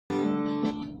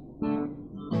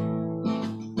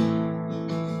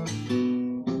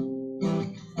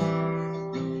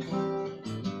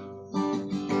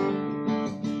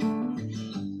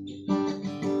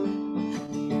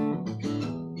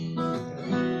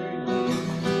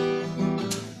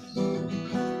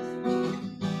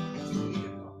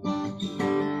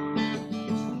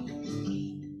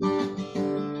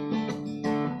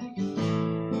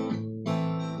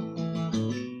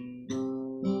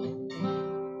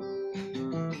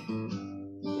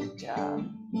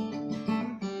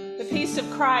peace of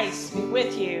Christ be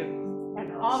with you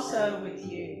and also with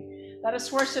you. Let us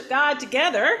worship God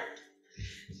together.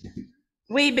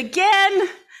 We begin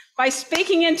by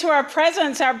speaking into our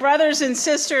presence, our brothers and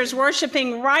sisters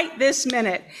worshiping right this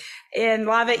minute in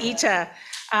Lava Ita.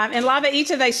 In Lava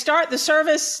Ita, they start the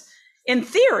service in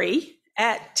theory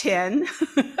at 10,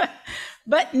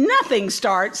 but nothing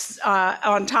starts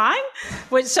on time.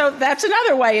 So that's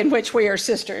another way in which we are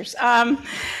sisters.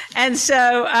 And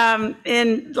so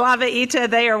in Lava Ita,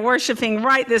 they are worshiping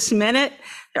right this minute.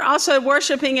 They're also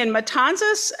worshiping in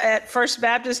Matanzas at First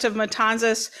Baptist of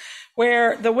Matanzas,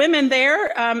 where the women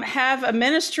there have a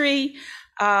ministry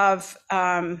of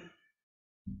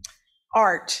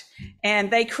art,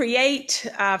 and they create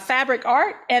fabric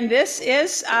art. And this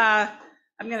is, I'm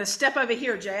going to step over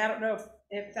here, Jay. I don't know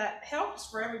if that helps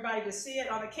for everybody to see it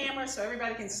on the camera so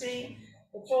everybody can see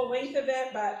the full length of it,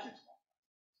 but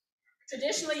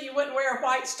traditionally you wouldn't wear a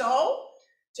white stole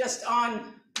just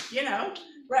on,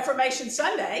 Reformation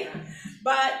Sunday,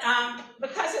 but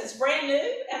because it's brand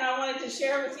new and I wanted to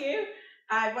share with you,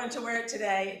 I wanted to wear it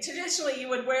today. Traditionally, you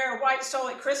would wear a white stole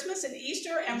at Christmas and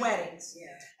Easter and weddings,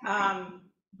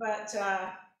 but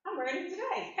I'm wearing it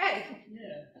today. Hey,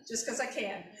 just because I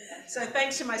can. So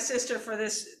thanks to my sister for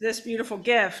this beautiful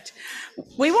gift.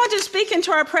 We want to speak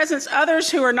into our presence others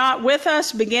who are not with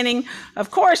us, beginning,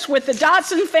 of course, with the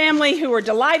Dodson family, who are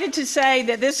delighted to say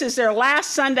that this is their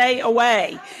last Sunday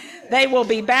away. They will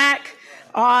be back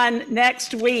on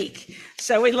next week.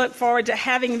 So we look forward to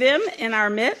having them in our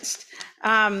midst.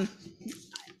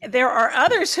 There are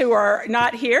others who are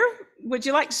not here. Would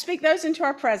you like to speak those into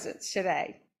our presence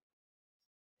today?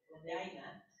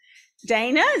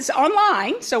 Dana is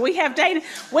online, so we have Dana.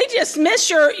 We just miss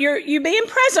you being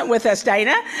present with us,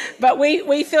 Dana, but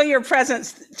we feel your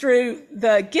presence through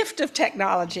the gift of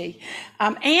technology.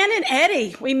 Ann and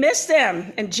Eddie, we miss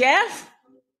them. And Jeff?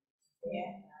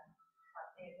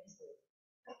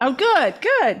 Oh, good.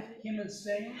 Kim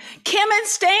and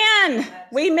Stan.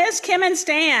 We miss Kim and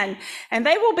Stan. And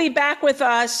they will be back with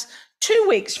us 2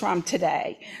 weeks from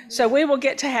today. So we will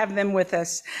get to have them with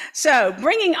us. So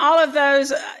bringing all of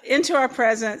those into our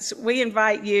presence, we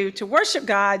invite you to worship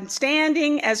God,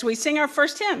 standing as we sing our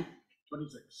first hymn.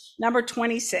 26. Number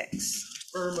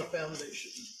 26. Firm a foundation.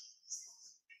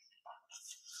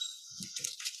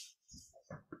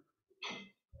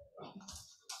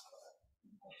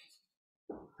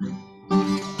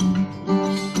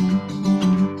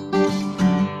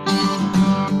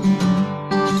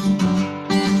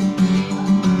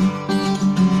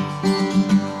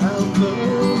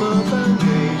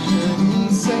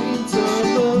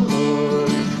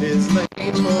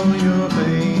 For your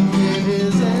faith in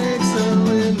his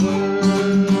excellent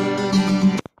word.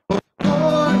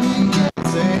 For he can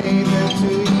say that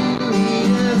to you he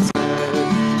has said,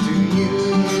 to you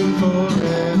for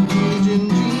refuge in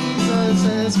Jesus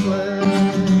has fled.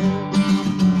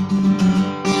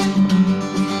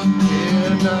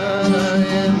 Fear not, I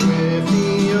am with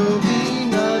thee, O be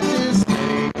not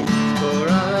dismayed, for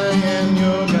I am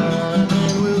your God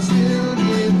and will still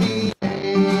give thee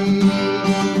aid.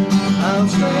 I'll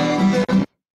strengthen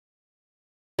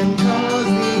and cause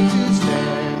thee to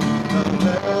stand,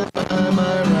 upheld by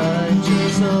my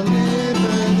righteous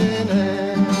omnipotent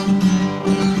hand.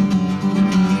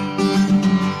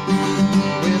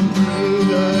 When through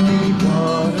the deep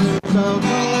waters I'll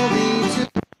call thee to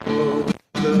go,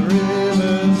 the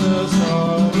rivers of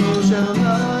sorrow shall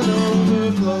not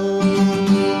overflow.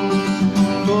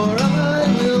 For I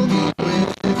will be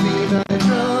with thee, thy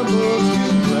troubles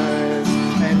to bless,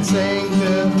 and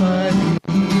sanctify thee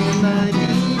in thy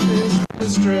deepest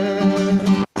distress.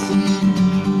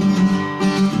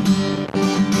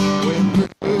 When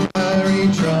through fiery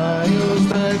trials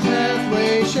thy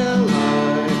pathway shall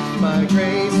lie, my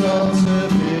grace all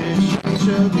sufficient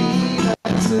shall be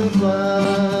thy supply.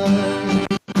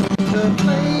 The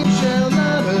flame shall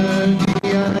not hurt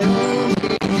thee, I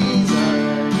only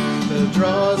desire the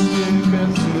dross to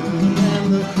consume and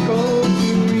the gold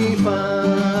to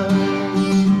refine.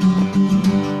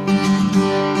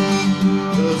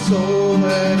 The soul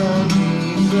that on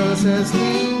Jesus has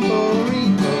leaned for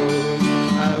repose,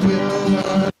 I will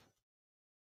not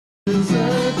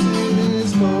desert to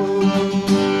his foes.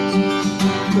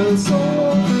 The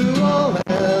soul through all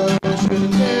hell should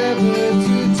never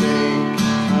to take,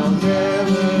 I'll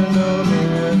never, no,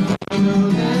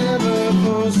 never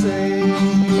forsake.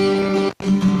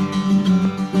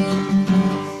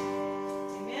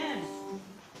 Amen.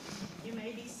 You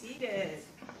may be seated.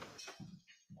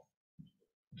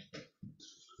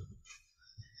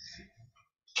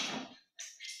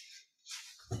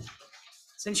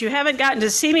 Since you haven't gotten to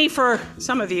see me, for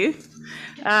some of you,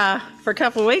 for a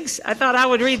couple of weeks. I thought I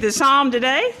would read the Psalm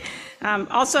today.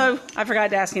 Also, I forgot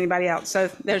to ask anybody else, so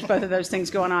there's both of those things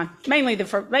going on. Mainly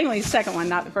the second one,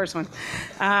 not the first one.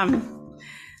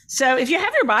 So if you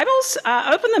have your Bibles,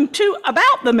 open them to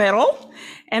about the middle,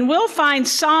 and we'll find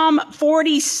Psalm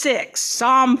 46.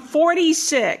 Psalm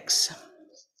 46.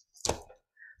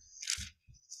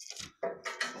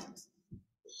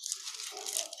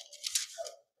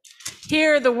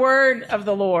 Hear the word of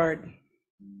the Lord.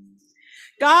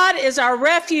 God is our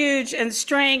refuge and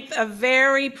strength, a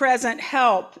very present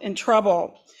help in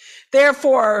trouble.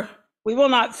 Therefore, we will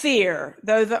not fear,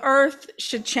 though the earth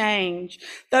should change,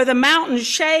 though the mountains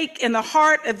shake in the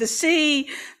heart of the sea,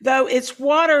 though its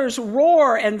waters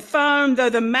roar and foam, though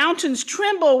the mountains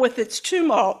tremble with its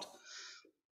tumult.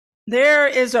 There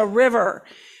is a river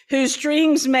whose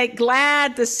streams make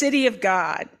glad the city of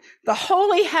God, the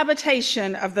holy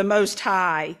habitation of the Most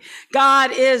High.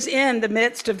 God is in the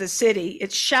midst of the city.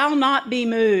 It shall not be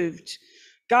moved.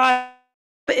 God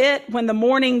it when the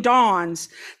morning dawns.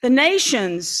 The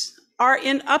nations are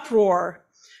in uproar.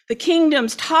 The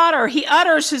kingdoms totter. He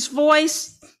utters his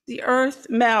voice. The earth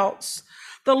melts.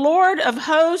 The Lord of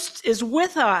hosts is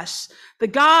with us. The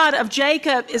God of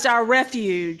Jacob is our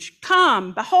refuge.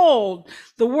 Come, behold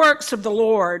the works of the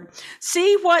Lord.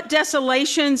 See what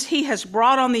desolations he has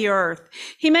brought on the earth.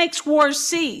 He makes war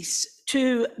cease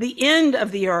to the end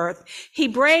of the earth. He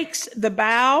breaks the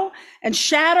bow and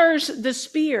shatters the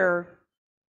spear.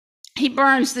 He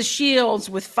burns the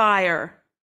shields with fire.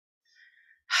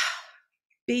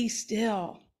 Be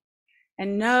still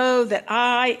and know that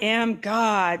I am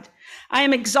God. I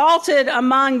am exalted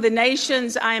among the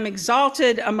nations. I am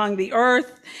exalted among the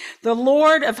earth. The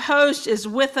Lord of hosts is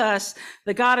with us.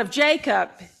 The God of Jacob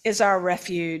is our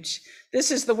refuge.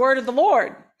 This is the word of the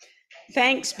Lord.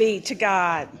 Thanks be to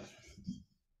God.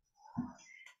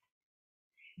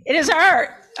 It is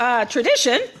our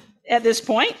tradition at this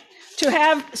point to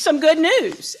have some good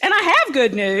news. And I have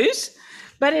good news,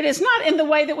 but it is not in the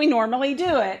way that we normally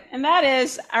do it. And that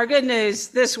is, our good news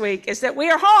this week is that we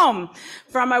are home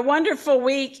from a wonderful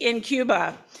week in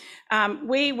Cuba.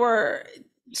 We were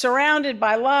surrounded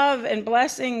by love and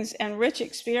blessings and rich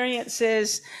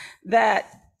experiences that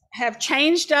have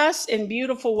changed us in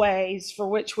beautiful ways, for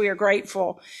which we are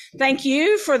grateful. Thank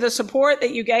you for the support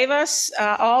that you gave us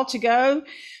all to go.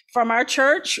 From our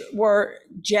church were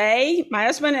Jay, my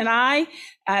husband, and I,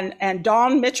 and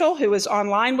Dawn Mitchell, who is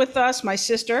online with us, my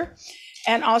sister,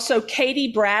 and also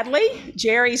Katie Bradley,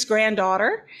 Jerry's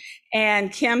granddaughter,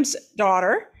 and Kim's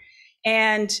daughter,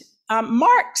 and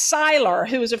Mark Seiler,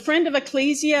 who is a friend of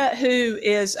Ecclesia, who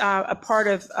is a part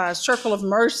of Circle of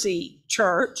Mercy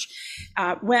Church,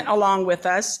 went along with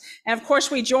us. And of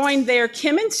course, we joined there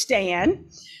Kim and Stan,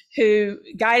 who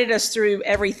guided us through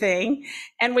everything.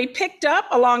 And we picked up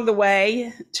along the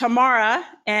way Tamara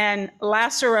and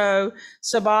Lázaro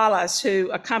Sabalas, who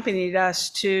accompanied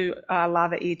us to La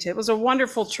Veita. It was a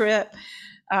wonderful trip,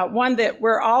 one that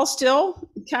we're all still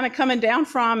kind of coming down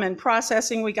from and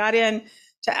processing. We got in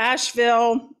to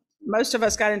Asheville. Most of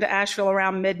us got into Asheville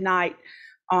around midnight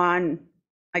on,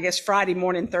 I guess, Friday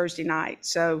morning, Thursday night.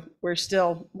 So we're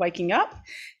still waking up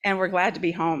and we're glad to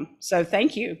be home. So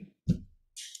thank you.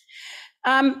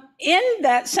 In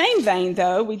that same vein,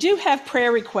 though, we do have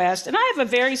prayer requests, and I have a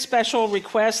very special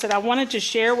request that I wanted to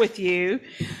share with you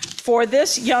for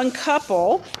this young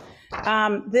couple.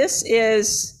 This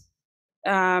is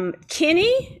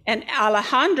Kenny and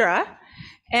Alejandra,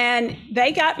 and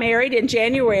they got married in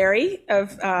January of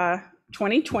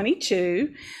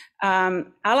 2022.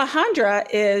 Alejandra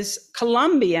is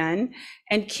Colombian,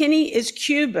 and Kenny is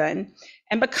Cuban.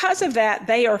 And because of that,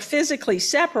 they are physically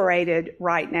separated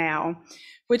right now,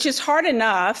 which is hard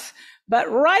enough.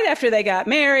 But right after they got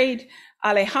married,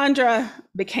 Alejandra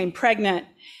became pregnant,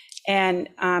 and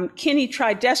Kenny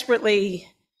tried desperately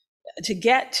to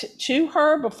get to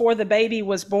her before the baby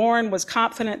was born, was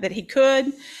confident that he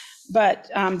could. But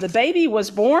the baby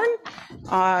was born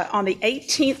on the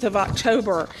 18th of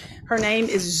October. Her name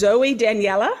is Zoe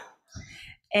Daniela,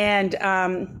 and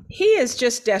he is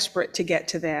just desperate to get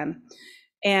to them.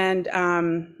 And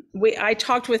I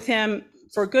talked with him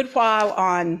for a good while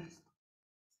on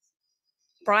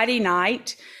Friday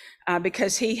night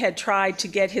because he had tried to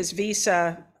get his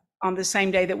visa on the same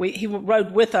day that he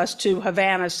rode with us to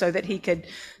Havana so that he could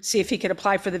see if he could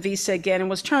apply for the visa again, and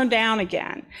was turned down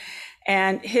again.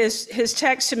 And his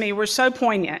texts to me were so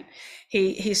poignant.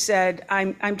 He said,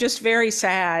 I'm just very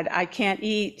sad. I can't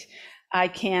eat. I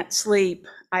can't sleep.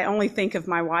 I only think of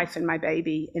my wife and my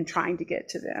baby and trying to get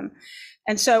to them.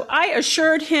 And so I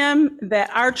assured him that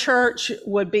our church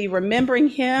would be remembering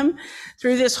him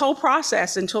through this whole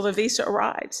process until the visa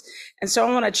arrives. And so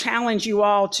I want to challenge you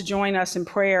all to join us in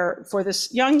prayer for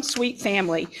this young, sweet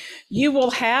family. You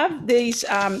will have these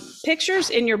pictures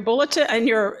in your bulletin, in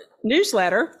your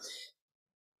newsletter.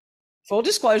 Full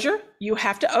disclosure, you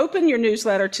have to open your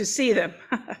newsletter to see them.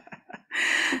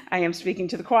 I am speaking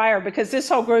to the choir because this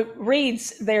whole group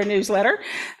reads their newsletter,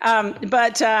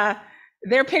 but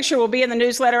their picture will be in the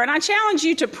newsletter. And I challenge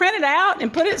you to print it out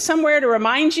and put it somewhere to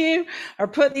remind you, or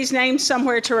put these names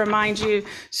somewhere to remind you,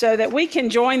 so that we can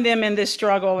join them in this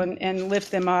struggle and lift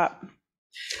them up.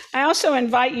 I also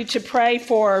invite you to pray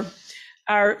for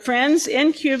our friends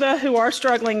in Cuba who are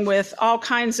struggling with all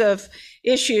kinds of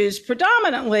issues,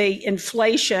 predominantly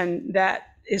inflation that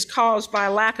is caused by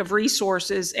a lack of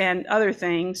resources and other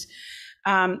things.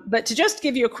 But to just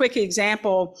give you a quick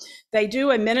example, they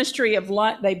do a ministry of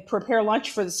lunch. They prepare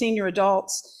lunch for the senior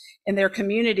adults in their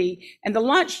community, and the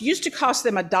lunch used to cost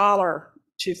them $1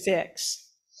 to fix.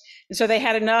 And so they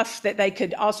had enough that they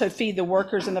could also feed the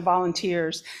workers and the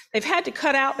volunteers. They've had to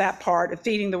cut out that part of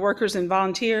feeding the workers and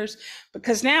volunteers,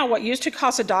 because now what used to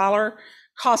cost $1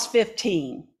 costs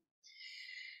 15.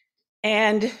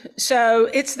 And so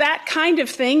it's that kind of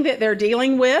thing that they're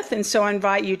dealing with. And so I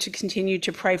invite you to continue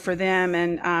to pray for them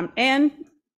and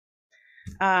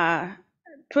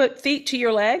put feet to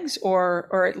your legs,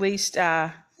 or at least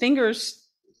fingers,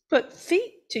 put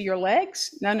feet to your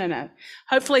legs. No.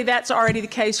 Hopefully that's already the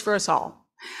case for us all.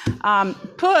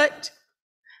 Put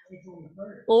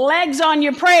legs on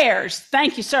your prayers.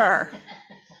 Thank you, sir.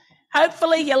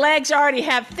 Hopefully your legs already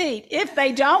have feet. If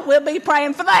they don't, we'll be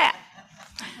praying for that.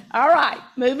 All right,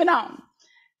 moving on.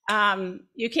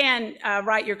 You can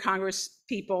write your Congress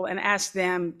people and ask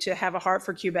them to have a heart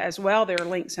for Cuba as well. There are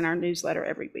links in our newsletter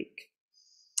every week.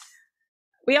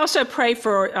 We also pray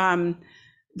for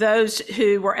those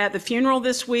who were at the funeral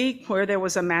this week where there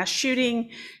was a mass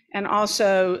shooting, and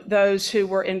also those who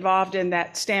were involved in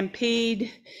that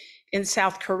stampede in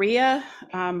South Korea,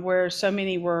 where so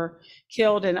many were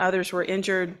killed and others were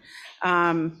injured.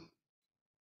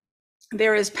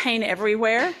 There is pain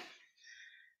everywhere.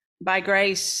 By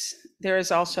grace, there is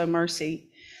also mercy.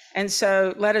 And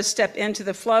so let us step into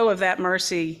the flow of that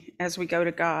mercy as we go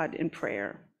to God in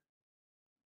prayer.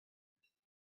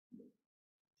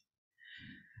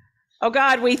 Oh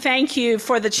God, we thank you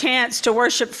for the chance to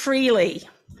worship freely.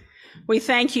 We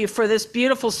thank you for this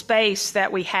beautiful space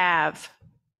that we have,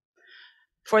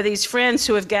 for these friends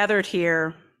who have gathered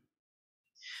here.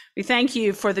 We thank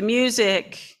you for the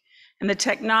music and the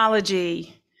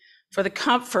technology, for the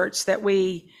comforts that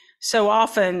we so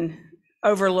often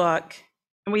overlook.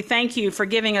 And we thank you for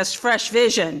giving us fresh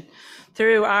vision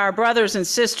through our brothers and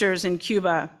sisters in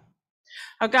Cuba.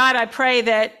 Oh God, I pray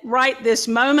that right this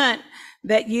moment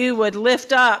that you would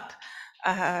lift up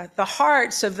the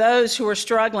hearts of those who are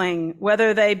struggling,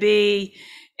 whether they be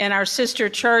in our sister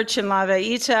church in La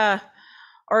Veita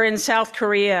or in South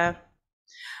Korea.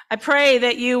 I pray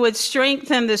that you would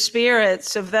strengthen the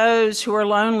spirits of those who are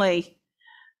lonely,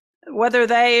 whether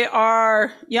they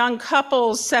are young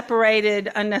couples separated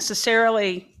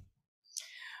unnecessarily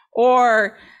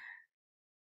or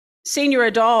senior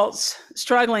adults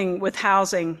struggling with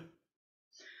housing.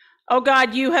 Oh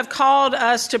God, you have called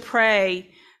us to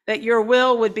pray that your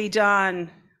will would be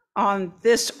done on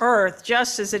this earth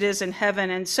just as it is in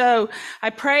heaven. And so I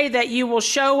pray that you will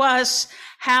show us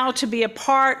how to be a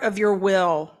part of your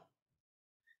will.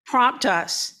 Prompt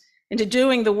us into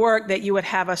doing the work that you would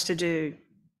have us to do.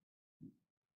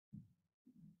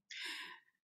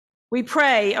 We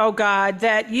pray, oh God,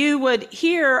 that you would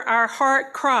hear our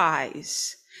heart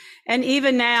cries. And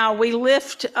even now we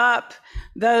lift up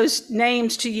those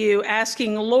names to you,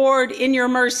 asking, Lord, in your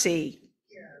mercy,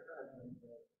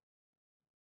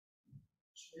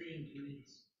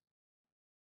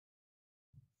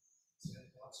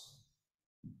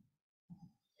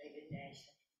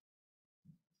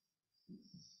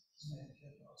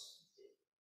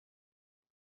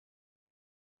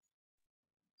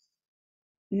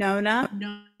 Nona,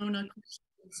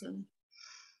 Christensen,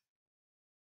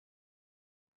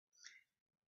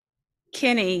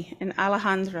 Kenny, and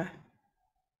Alejandra.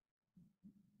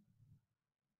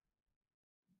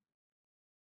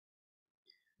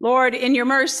 Lord, in your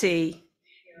mercy,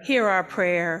 Hear our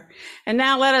prayer. And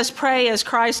now let us pray as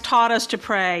Christ taught us to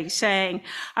pray, saying,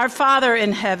 Our Father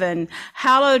in heaven,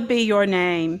 hallowed be your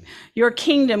name. Your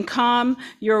kingdom come,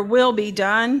 your will be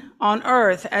done on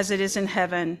earth as it is in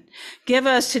heaven. Give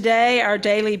us today our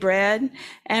daily bread,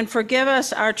 and forgive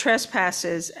us our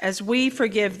trespasses as we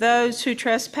forgive those who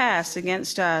trespass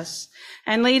against us.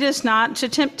 And lead us not into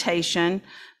temptation,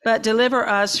 but deliver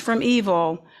us from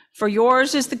evil. For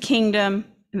yours is the kingdom,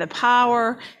 and the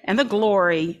power, and the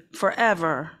glory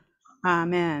forever.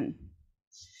 Amen.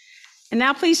 And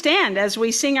now please stand as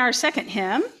we sing our second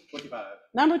hymn, 25.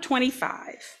 number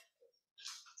 25.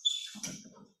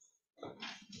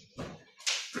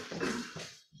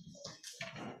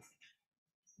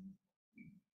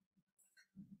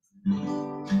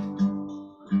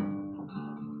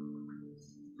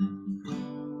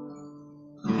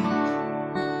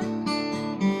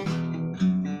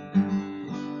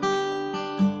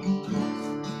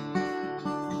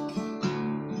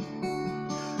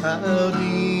 How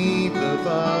deep the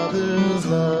Father's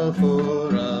love for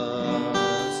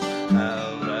us,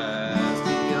 how vast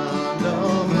beyond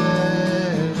all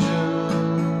measure,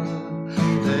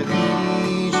 that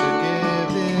He should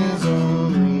give His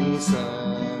only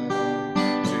Son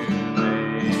to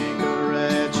make a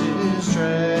wretch His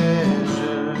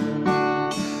treasure.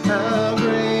 How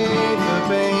great the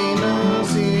pain of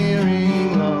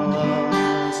searing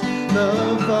loss, the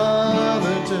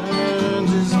Father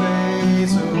turns His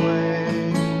face away,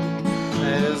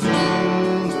 as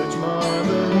wounds which mar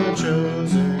the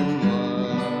chosen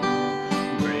one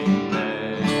bring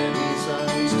many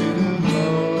sons to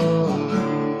glory.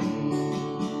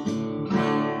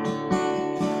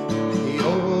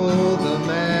 Behold the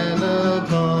man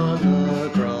upon the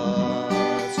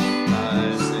cross, my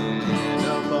sin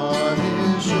upon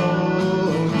His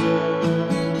shoulder.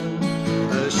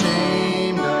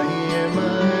 Ashamed I hear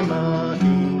my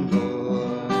mocking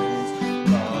voice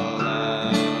call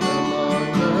out among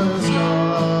the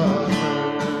scoffers.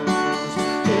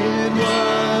 It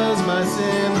was my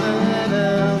sin that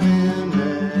held Him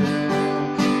there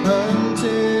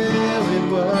until it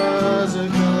was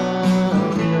accomplished.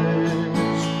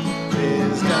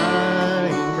 His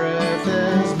dying breath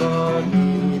has brought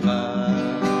me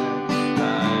life. I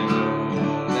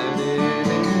know that it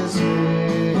is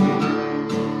finished.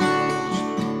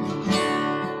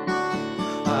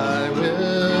 I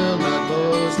will not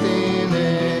boast in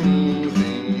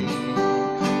anything,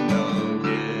 no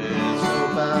gifts, no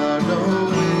power, no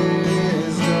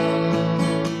wisdom,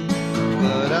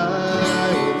 but I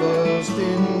will boast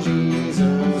in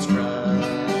Jesus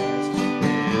Christ,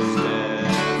 His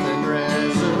death and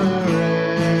resurrection.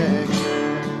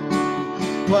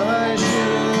 Why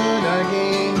should I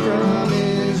gain from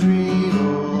His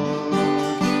reward?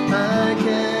 I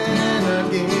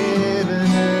cannot give an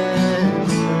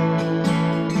answer,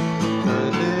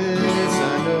 but this I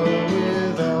know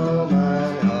with all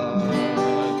my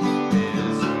heart,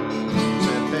 His wounds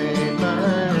have paid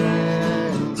my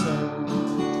ransom.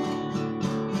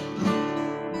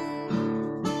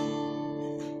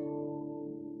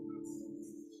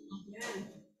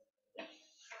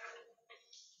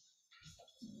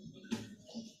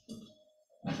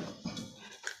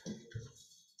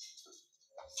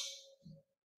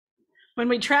 When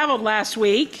we traveled last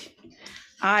week,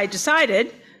 I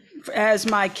decided as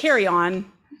my carry-on,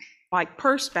 like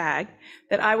purse bag,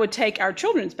 that I would take our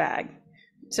children's bag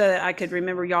so that I could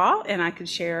remember y'all and I could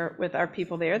share with our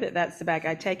people there that that's the bag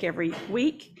I take every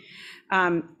week.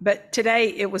 But today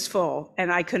it was full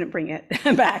and I couldn't bring it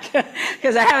back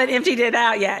because I haven't emptied it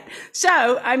out yet.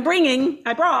 So I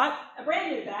brought a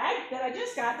brand new bag that I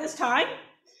just got this time.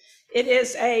 It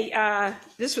is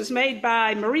this was made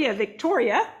by Maria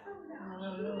Victoria.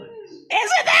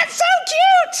 Isn't that so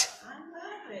cute?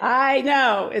 I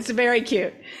know, it's very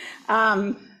cute.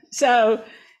 So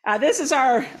this is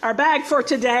our bag for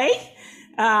today.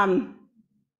 And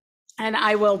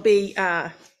I will be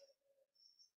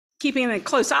keeping a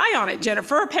close eye on it,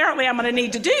 Jennifer. Apparently I'm gonna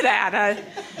need to do that.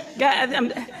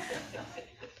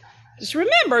 Just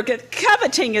remember that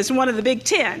coveting is one of the big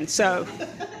 10, so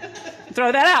throw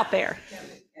that out there.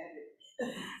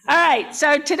 All right,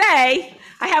 so today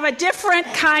I have a different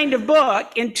kind of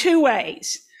book in two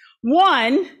ways.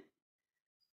 One,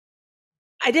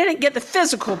 I didn't get the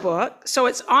physical book, so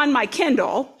it's on my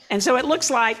Kindle, and so it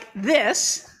looks like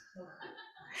this.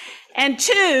 And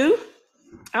two,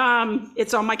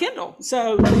 it's on my Kindle.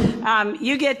 So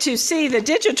you get to see the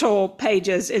digital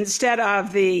pages instead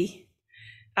of the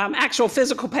actual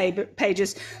physical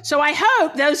pages. So I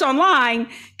hope those online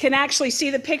can actually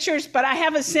see the pictures, but I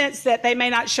have a sense that they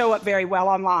may not show up very well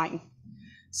online.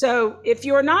 So if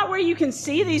you're not where you can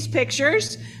see these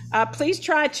pictures, please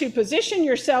try to position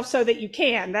yourself so that you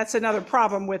can. That's another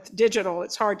problem with digital.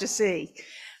 It's hard to see.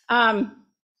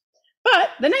 But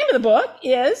the name of the book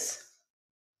is,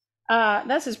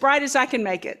 that's as bright as I can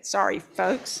make it. Sorry,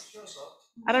 folks.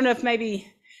 I don't know if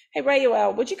maybe, hey,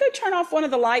 Rayuel, would you go turn off one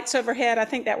of the lights overhead? I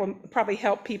think that would probably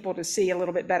help people to see a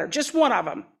little bit better. Just one of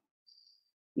them.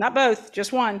 Not both,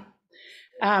 just one.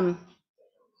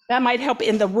 That might help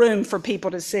in the room for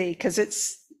people to see, because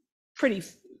it's pretty.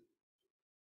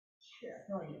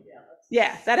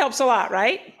 Yeah, that helps a lot,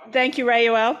 right? Thank you,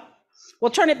 Rayuel.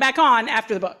 We'll turn it back on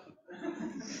after the book.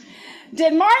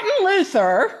 Did Martin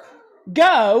Luther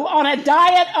go on a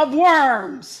diet of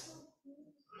worms?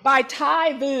 By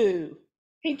Thuy.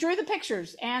 He drew the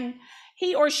pictures, and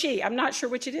he or she, I'm not sure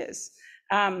which it is.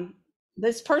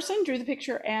 This person drew the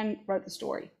picture and wrote the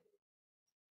story.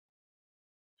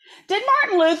 Did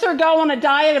Martin Luther go on a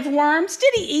diet of worms?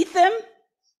 Did he eat them?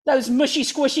 Those mushy,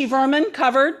 squishy vermin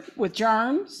covered with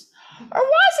germs? Or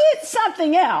was it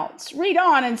something else? Read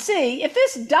on and see if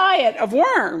this diet of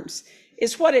worms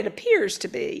is what it appears to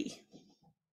be.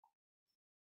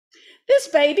 This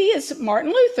baby is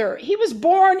Martin Luther. He was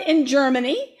born in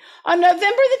Germany on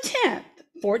November the 10th,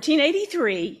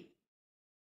 1483.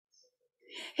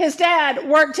 His dad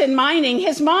worked in mining.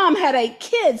 His mom had 8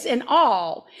 kids in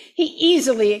all. He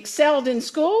easily excelled in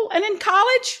school, and in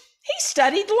college, he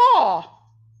studied law.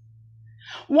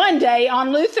 One day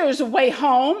on Luther's way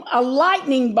home, a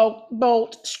lightning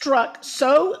bolt struck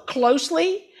so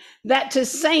closely that to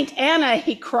Saint Anna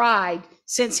he cried,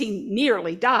 since he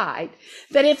nearly died,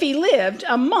 that if he lived,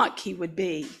 a monk he would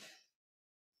be.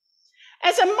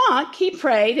 As a monk, he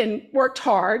prayed and worked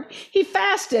hard. He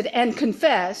fasted and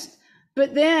confessed.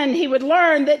 But then he would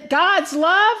learn that God's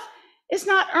love is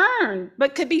not earned,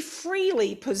 but could be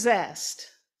freely possessed.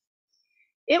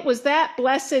 It was that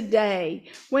blessed day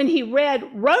when he read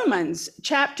Romans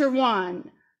chapter 1.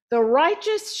 The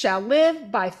righteous shall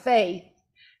live by faith.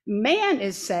 Man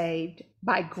is saved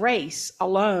by grace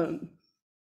alone.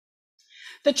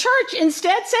 The church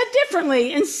instead said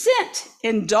differently and sent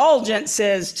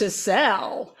indulgences to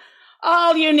sell.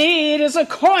 All you need is a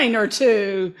coin or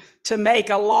two to make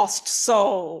a lost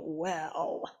soul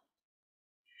well.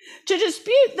 To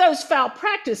dispute those foul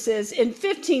practices in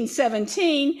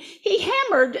 1517, he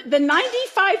hammered the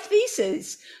 95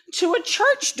 Theses to a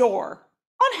church door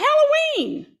on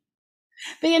Halloween.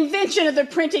 The invention of the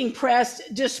printing press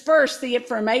dispersed the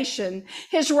information.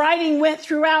 His writing went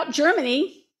throughout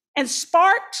Germany and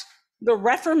sparked the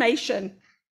Reformation.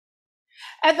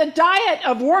 At the diet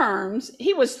of worms,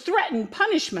 he was threatened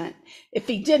punishment if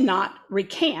he did not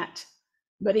recant,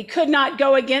 but he could not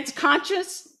go against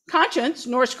conscience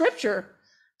nor scripture,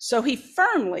 so he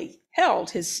firmly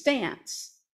held his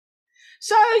stance.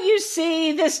 So you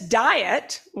see, this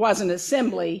diet was an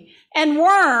assembly, and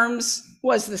Worms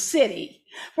was the city,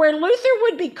 where Luther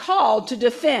would be called to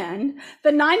defend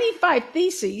the 95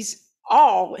 Theses,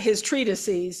 all his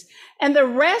treatises, and the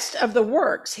rest of the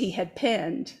works he had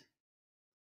penned.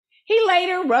 He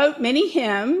later wrote many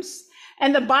hymns,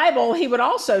 and the Bible he would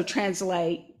also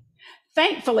translate.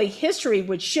 Thankfully, history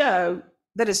would show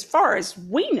that as far as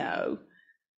we know,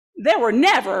 there were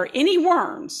never any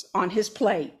worms on his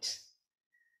plate.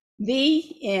 The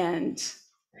end.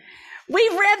 We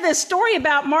read this story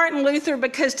about Martin Luther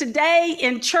because today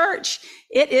in church,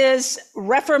 it is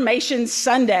Reformation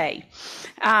Sunday.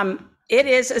 It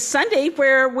is a Sunday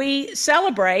where we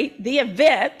celebrate the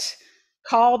event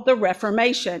called the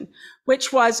Reformation,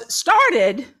 which was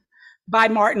started by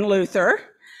Martin Luther,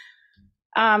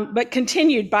 but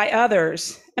continued by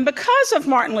others. And because of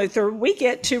Martin Luther, we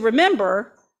get to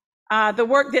remember the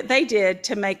work that they did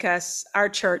to make our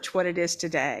church what it is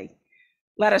today.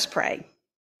 Let us pray.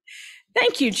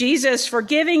 Thank you, Jesus, for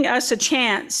giving us a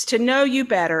chance to know you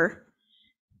better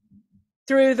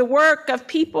through the work of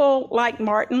people like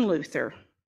Martin Luther.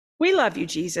 We love you,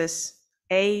 Jesus.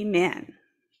 Amen.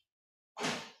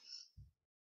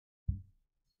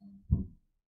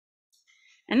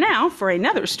 And now for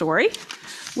another story,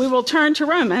 we will turn to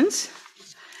Romans.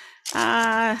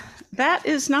 That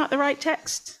is not the right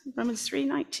text. Romans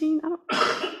 3:19.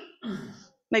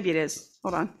 Maybe it is.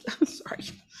 Hold on. Sorry.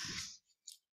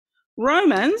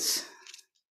 Romans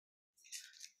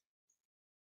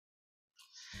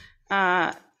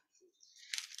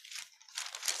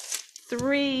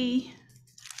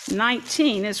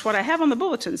 3:19 is what I have on the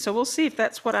bulletin. So we'll see if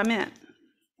that's what I meant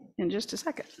in just a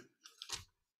second.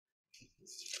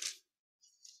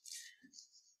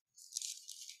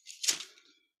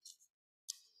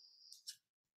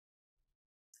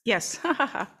 Yes,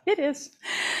 it is.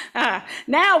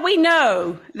 Now we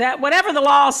know that whatever the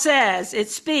law says, it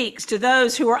speaks to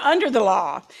those who are under the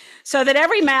law, so that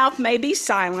every mouth may be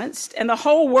silenced and the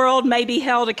whole world may be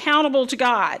held accountable to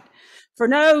God. For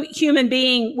no human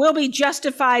being will be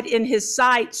justified in his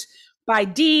sight by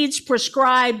deeds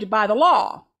prescribed by the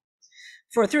law.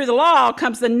 For through the law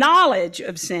comes the knowledge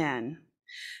of sin.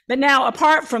 But now,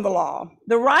 apart from the law,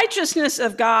 the righteousness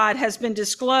of God has been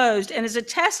disclosed and is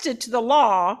attested to the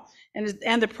law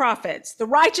and the prophets, the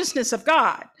righteousness of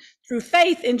God through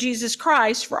faith in Jesus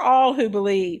Christ for all who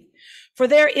believe. For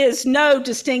there is no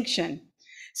distinction,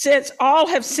 since all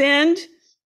have sinned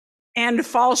and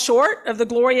fall short of the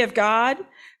glory of God.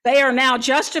 They are now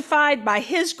justified by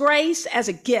his grace as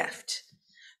a gift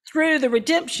through the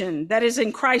redemption that is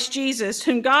in Christ Jesus,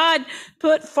 whom God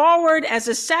put forward as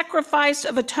a sacrifice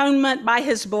of atonement by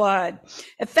his blood,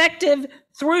 effective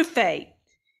through faith.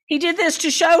 He did this to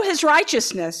show his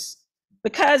righteousness,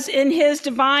 because in his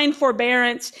divine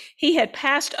forbearance, he had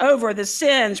passed over the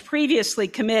sins previously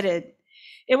committed.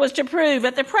 It was to prove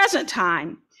at the present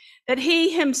time that he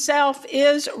himself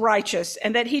is righteous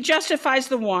and that he justifies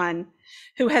the one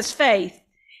who has faith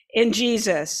in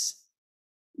Jesus.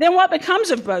 Then what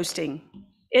becomes of boasting?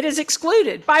 It is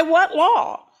excluded. By what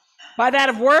law? By that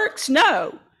of works?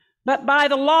 No, but by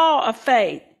the law of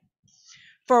faith.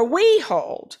 For we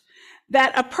hold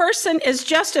that a person is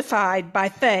justified by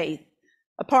faith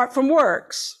apart from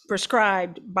works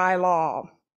prescribed by law.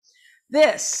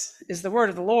 This is the word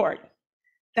of the Lord.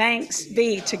 Thanks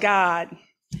be to God.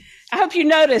 I hope you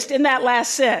noticed in that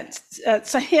last sentence,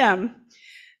 hymn,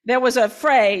 there was a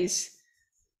phrase,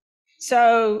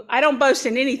 so I don't boast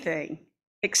in anything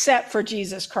except for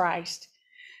Jesus Christ.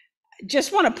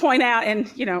 Just want to point out,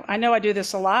 and I know I do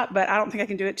this a lot, but I don't think I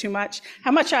can do it too much,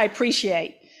 how much I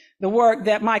appreciate the work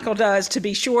that Michael does to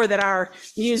be sure that our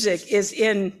music is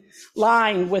in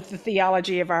line with the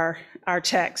theology of our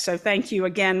text. So thank you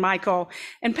again, Michael.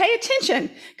 And pay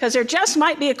attention, because there just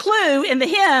might be a clue in the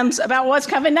hymns about what's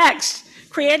coming next,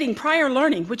 creating prior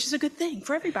learning, which is a good thing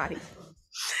for everybody.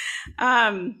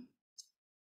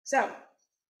 So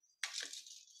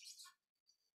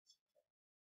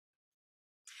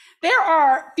there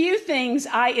are few things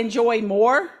I enjoy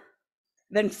more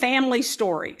than family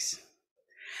stories.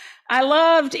 I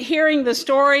loved hearing the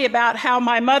story about how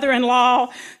my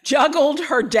mother-in-law juggled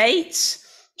her dates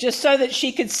just so that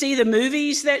she could see the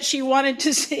movies that she wanted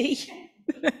to see.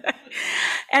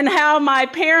 And how my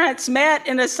parents met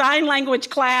in a sign language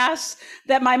class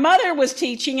that my mother was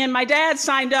teaching and my dad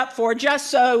signed up for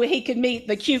just so he could meet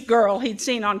the cute girl he'd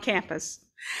seen on campus.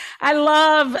 I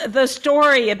love the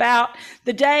story about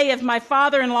the day of my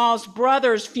father-in-law's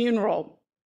brother's funeral,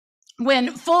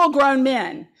 when full-grown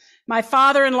men, my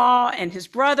father-in-law and his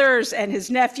brothers and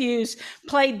his nephews,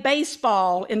 played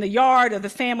baseball in the yard of the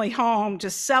family home to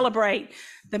celebrate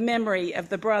the memory of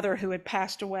the brother who had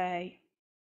passed away.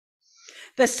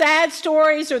 The sad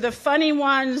stories or the funny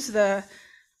ones, the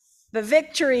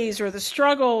victories or the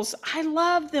struggles, I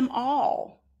love them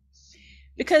all.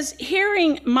 Because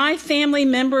hearing my family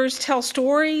members tell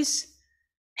stories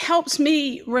helps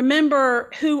me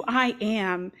remember who I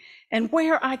am and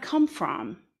where I come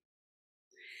from.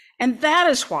 And that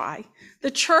is why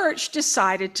the church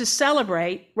decided to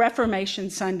celebrate Reformation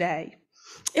Sunday.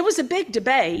 It was a big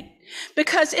debate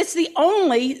because it's the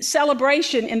only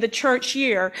celebration in the church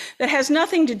year that has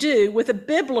nothing to do with a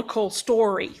biblical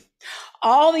story.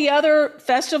 All the other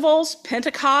festivals,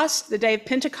 Pentecost, the day of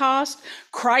Pentecost,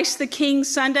 Christ the King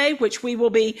Sunday, which we will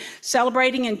be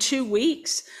celebrating in 2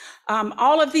 weeks,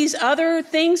 all of these other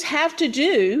things have to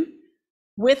do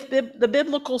with the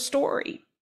biblical story,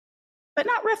 but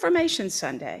not Reformation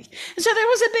Sunday. And so there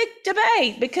was a big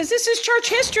debate because this is church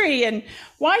history, and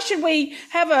why should we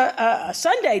have a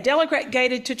Sunday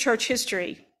delegated to church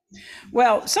history?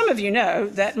 Well, some of you know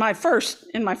that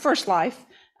in my first life,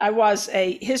 I was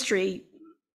a history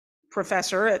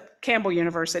professor at Campbell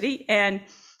University, and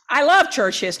I love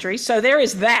church history, so there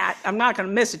is that. I'm not going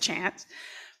to miss a chance.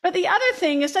 But the other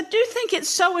thing is I do think it's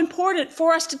so important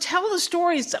for us to tell the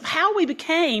stories of how we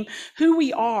became who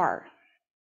we are.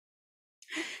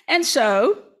 And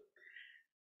so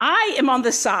I am on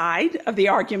the side of the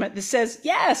argument that says,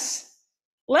 yes,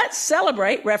 let's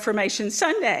celebrate Reformation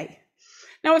Sunday.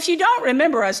 Now, if you don't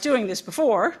remember us doing this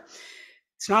before,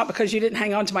 it's not because you didn't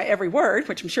hang on to my every word,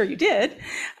 which I'm sure you did.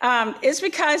 It's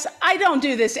because I don't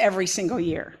do this every single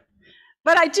year.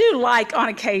 But I do like, on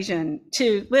occasion,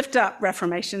 to lift up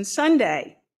Reformation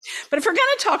Sunday. But if we're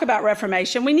going to talk about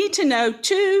Reformation, we need to know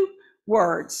 2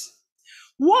 words.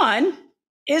 One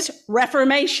is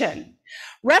reformation.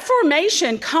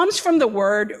 Reformation comes from the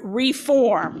word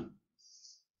reform.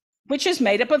 which is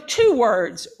made up of two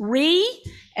words, re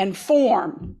and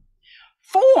form.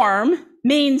 Form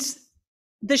means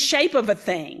the shape of a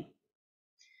thing.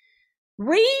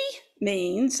 Re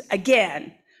means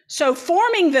again. So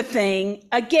forming the thing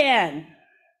again.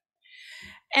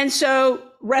 And so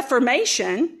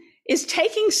Reformation is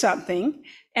taking something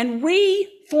and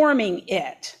reforming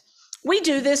it. We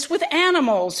do this with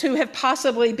animals who have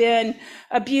possibly been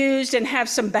abused and have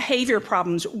some behavior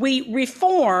problems. We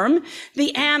reform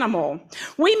the animal.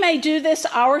 We may do this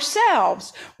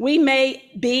ourselves. We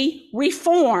may be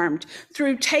reformed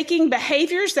through taking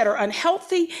behaviors that are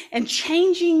unhealthy and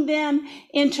changing them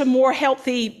into more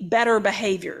healthy, better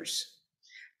behaviors.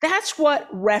 That's what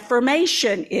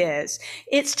Reformation is.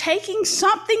 It's taking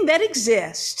something that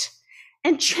exists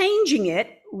and changing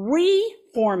it,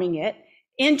 reforming it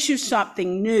into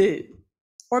something new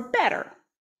or better.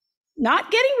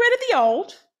 Not getting rid of the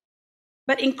old,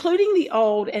 but including the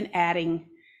old and adding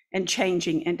and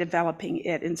changing and developing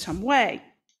it in some way.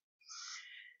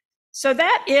 So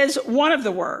that is one of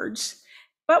the words.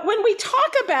 But when we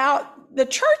talk about the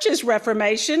church's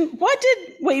Reformation, what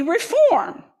did we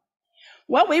reform?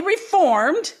 Well, we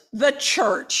reformed the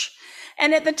church.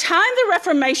 And at the time the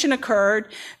Reformation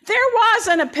occurred, there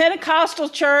wasn't a Pentecostal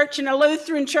church and a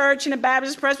Lutheran church and a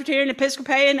Baptist, Presbyterian,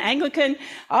 Episcopalian, Anglican,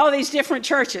 all of these different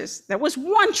churches. There was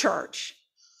one church,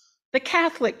 the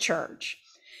Catholic Church.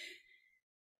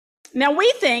 Now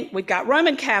we think we've got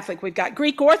Roman Catholic, we've got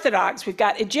Greek Orthodox, we've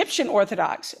got Egyptian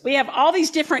Orthodox. We have all these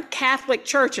different Catholic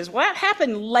churches. Well, that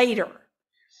happened later.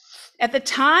 At the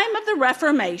time of the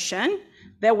Reformation,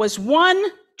 there was one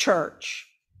church.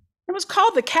 It was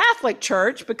called the Catholic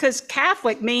Church because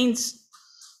Catholic means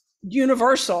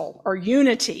universal or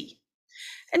unity.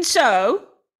 And so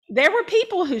there were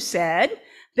people who said,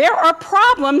 there are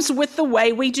problems with the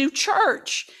way we do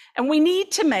church, and we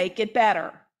need to make it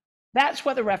better. That's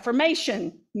what the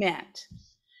Reformation meant.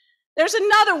 There's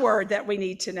another word that we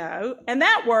need to know, and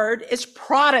that word is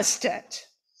Protestant.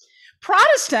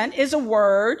 Protestant is a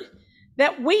word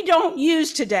that we don't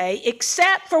use today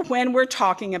except for when we're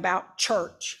talking about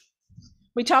church.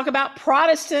 We talk about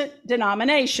Protestant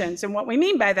denominations, and what we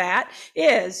mean by that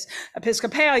is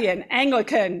Episcopalian,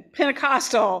 Anglican,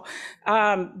 Pentecostal,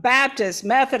 Baptist,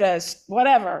 Methodist,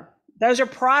 whatever. Those are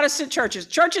Protestant churches.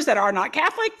 Churches that are not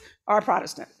Catholic are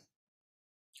Protestant.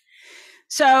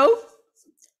 So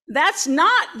that's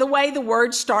not the way the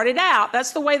word started out.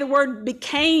 That's the way the word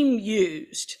became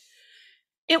used.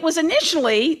 It was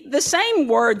initially the same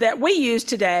word that we use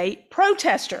today,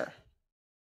 protester.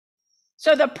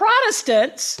 So the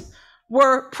Protestants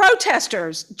were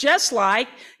protesters, just like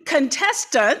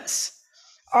contestants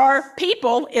are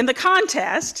people in the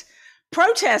contest.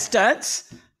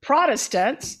 Protestants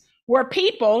were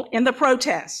people in the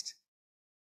protest.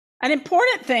 An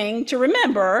important thing to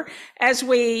remember as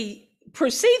we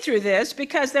proceed through this,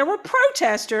 because there were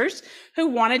protesters who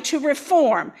wanted to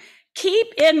reform.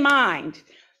 Keep in mind,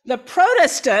 the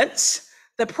Protestants,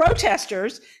 the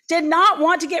protesters, did not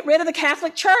want to get rid of the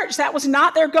Catholic Church. That was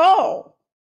not their goal.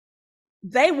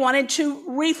 They wanted to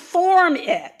reform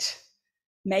it,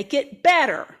 make it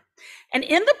better. And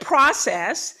in the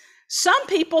process, some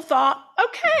people thought,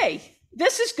 okay,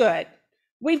 this is good.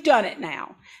 We've done it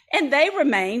now. And they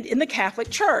remained in the Catholic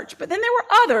Church. But then there were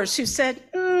others who said,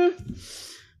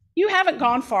 you haven't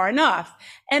gone far enough.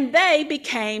 And they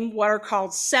became what are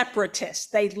called separatists.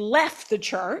 They left the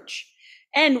church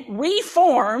and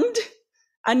reformed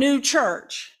a new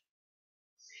church.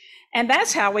 And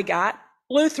that's how we got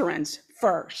Lutherans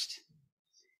first.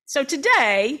 So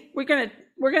today we're going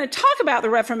to talk about the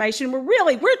Reformation.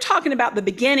 We're talking about the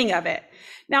beginning of it.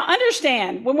 Now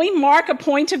understand, when we mark a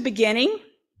point of beginning,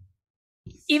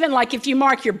 even like if you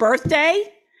mark your birthday,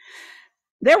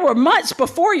 there were months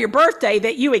before your birthday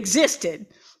that you existed.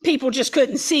 People just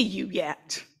couldn't see you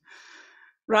yet,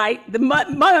 right? The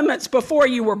moments before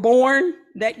you were born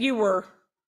that you were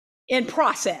in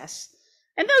process.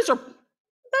 And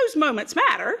those moments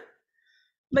matter,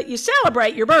 but you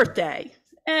celebrate your birthday.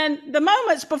 And the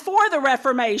moments before the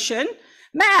Reformation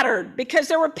mattered because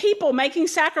there were people making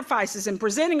sacrifices and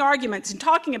presenting arguments and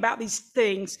talking about these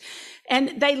things.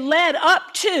 And they led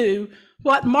up to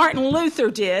what Martin Luther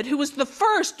did, who was the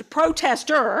first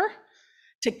protester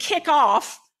to kick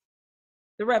off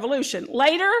the revolution.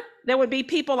 Later, there would be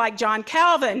people like John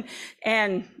Calvin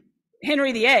and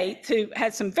Henry VIII, who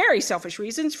had some very selfish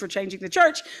reasons for changing the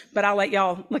church, but I'll let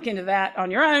y'all look into that on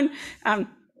your own.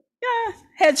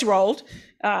 Heads rolled.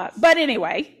 But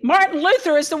anyway, Martin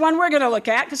Luther is the one we're going to look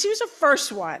at because he was the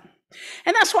first one.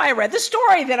 And that's why I read the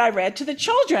story that I read to the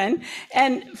children,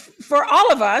 and for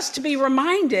all of us to be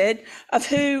reminded of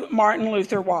who Martin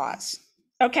Luther was.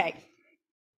 Okay.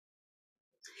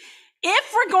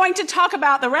 If we're going to talk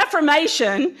about the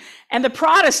Reformation and the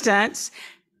Protestants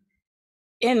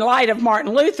in light of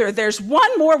Martin Luther, there's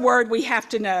one more word we have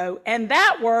to know, and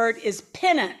that word is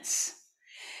penance.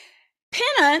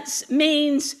 Penance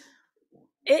means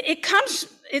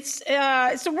it's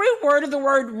the root word of the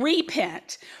word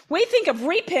repent. We think of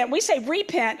repent, we say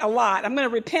repent a lot. I'm going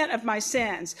to repent of my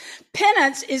sins.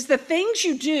 Penance is the things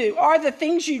you do,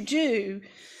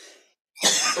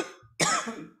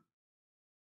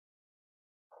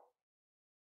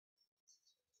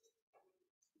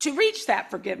 to reach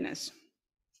that forgiveness.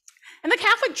 And the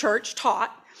Catholic Church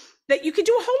taught that you could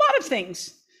do a whole lot of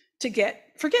things to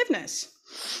get forgiveness.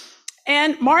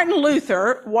 And Martin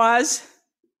Luther was,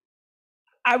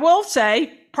 I will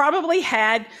say, probably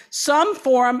had some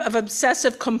form of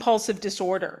obsessive compulsive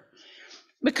disorder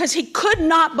because he could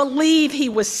not believe he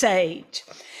was saved.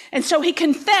 And so he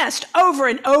confessed over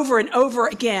and over and over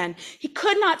again. He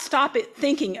could not stop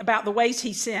thinking about the ways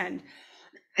he sinned.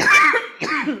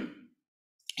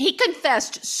 He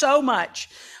confessed so much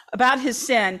about his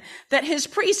sin that his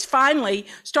priest finally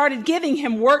started giving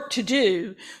him work to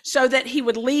do so that he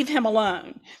would leave him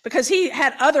alone, because he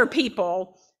had other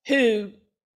people who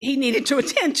he needed to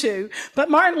attend to. But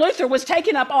Martin Luther was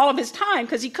taking up all of his time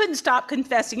because he couldn't stop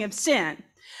confessing his sin.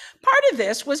 Part of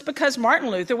this was because Martin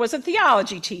Luther was a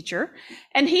theology teacher,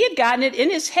 and he had gotten it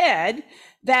in his head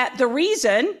that the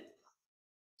reason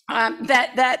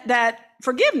that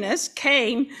forgiveness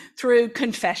came through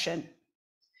confession.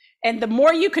 And the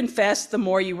more you confess, the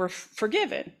more you were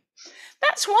forgiven.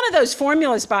 That's one of those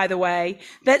formulas, by the way,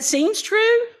 that seems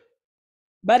true,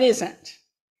 but isn't.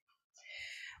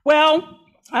 Well,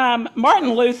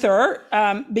 Martin Luther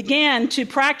began to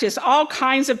practice all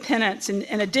kinds of penance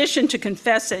in addition to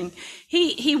confessing.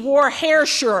 He wore hair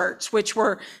shirts, which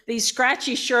were these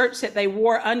scratchy shirts that they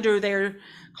wore under their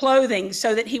clothing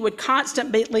so that he would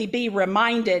constantly be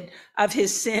reminded of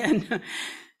his sin.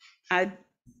 I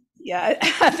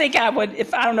think I would,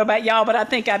 if I don't know about y'all, but I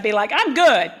think I'd be like, I'm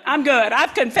good.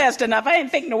 I've confessed enough. I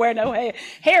ain't thinking to wear no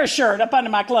hair shirt up under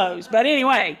my clothes. But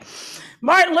anyway,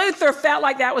 Martin Luther felt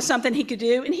like that was something he could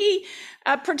do. And he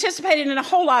participated in a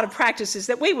whole lot of practices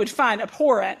that we would find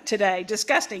abhorrent today,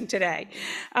 disgusting today.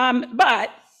 But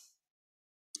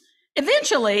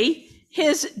eventually,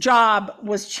 his job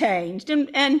was changed,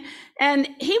 and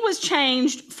he was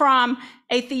changed from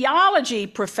a theology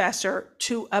professor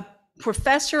to a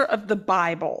professor of the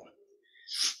Bible.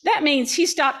 That means he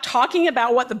stopped talking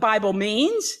about what the Bible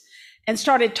means and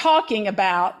started talking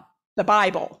about the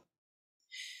Bible.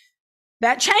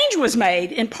 That change was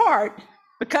made in part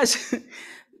because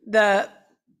the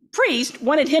priest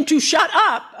wanted him to shut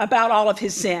up about all of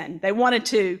his sin. They wanted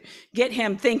to get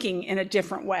him thinking in a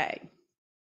different way.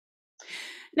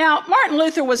 Now, Martin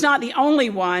Luther was not the only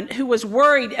one who was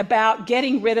worried about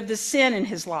getting rid of the sin in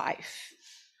his life.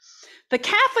 The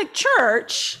Catholic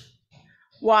Church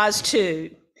was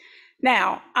too.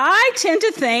 Now, I tend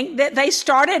to think that they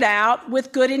started out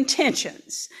with good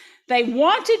intentions. They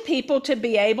wanted people to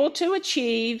be able to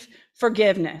achieve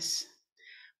forgiveness,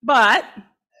 but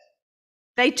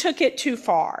they took it too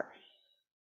far.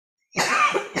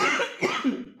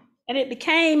 And it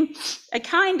became a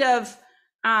kind of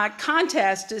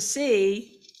contest to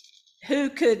see who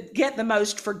could get the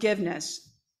most forgiveness.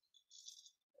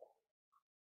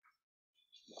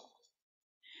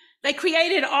 They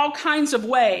created all kinds of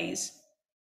ways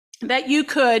that you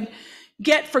could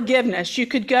get forgiveness. You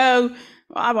could go,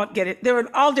 well, I won't get it. There were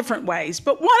all different ways,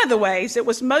 but one of the ways that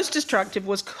was most destructive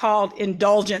was called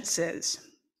indulgences.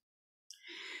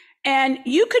 And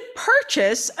you could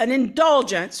purchase an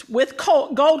indulgence with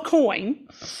gold coin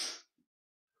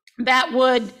that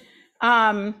would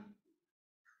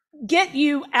get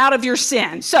you out of your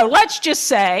sin. So let's just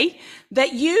say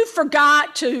that you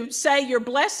forgot to say your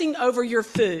blessing over your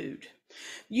food.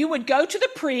 You would go to the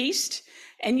priest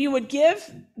and you would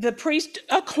give the priest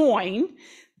a coin,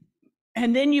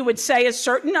 and then you would say a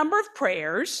certain number of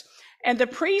prayers, and the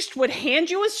priest would hand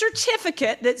you a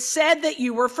certificate that said that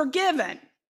you were forgiven.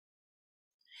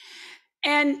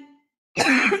 And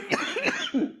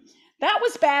that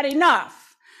was bad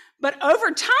enough. But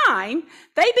over time,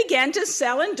 they began to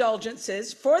sell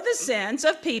indulgences for the sins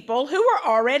of people who were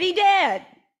already dead.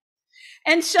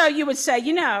 And so you would say,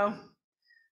 you know,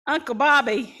 Uncle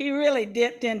Bobby, he really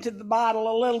dipped into the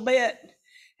bottle a little bit,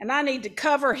 and I need to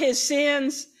cover his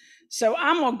sins, so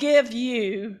I'm going to give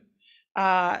you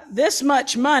this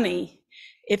much money.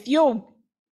 If you'll,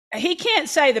 he can't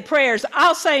say the prayers,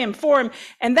 I'll say them for him,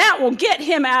 and that will get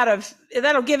him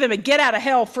that'll give him a get out of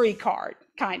hell free card,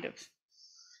 kind of.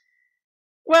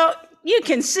 Well, you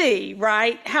can see,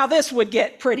 right, how this would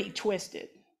get pretty twisted.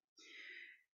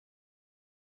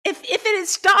 If it had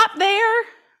stopped there,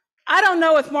 I don't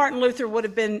know if Martin Luther would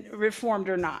have been reformed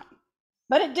or not,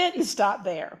 but it didn't stop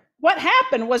there. What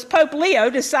happened was Pope Leo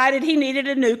decided he needed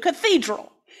a new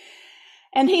cathedral.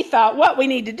 And he thought, what we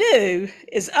need to do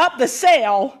is up the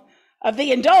sale of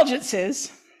the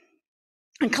indulgences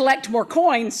and collect more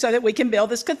coins so that we can build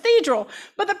this cathedral.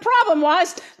 But the problem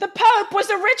was the Pope was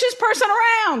the richest person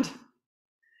around.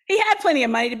 He had plenty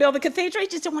of money to build the cathedral. He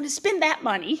just didn't want to spend that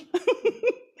money.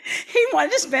 He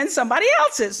wanted to spend somebody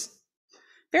else's.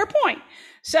 Fair point.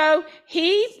 So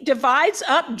he divides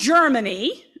up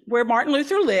Germany, where Martin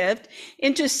Luther lived,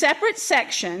 into separate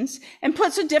sections and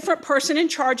puts a different person in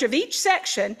charge of each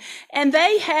section, and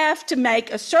they have to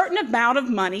make a certain amount of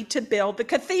money to build the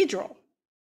cathedral.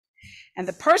 And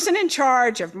the person in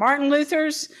charge of Martin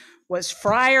Luther's was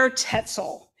Friar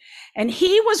Tetzel, and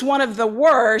he was one of the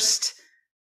worst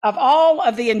of all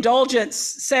of the indulgence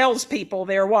salespeople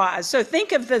there was. So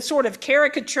think of the sort of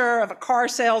caricature of a car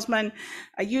salesman,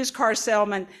 a used car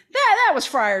salesman. That was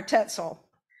Friar Tetzel.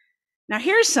 Now,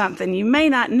 here's something you may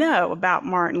not know about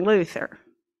Martin Luther.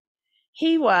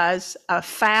 He was a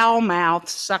foul-mouthed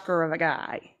sucker of a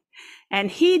guy,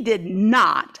 and he did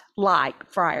not like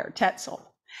Friar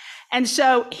Tetzel. And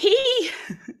so he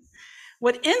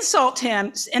would insult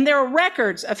him, and there are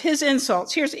records of his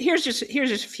insults. Here's just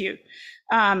a few.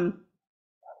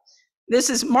 This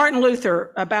is Martin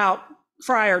Luther about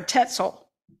Friar Tetzel.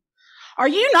 Are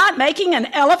you not making an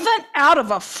elephant out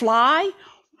of a fly?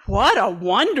 What a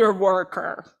wonder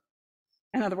worker.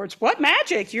 In other words, what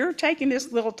magic? You're taking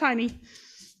this little tiny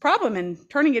problem and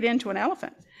turning it into an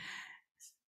elephant.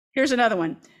 Here's another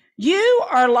one. You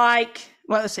are like,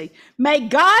 well, let's see. May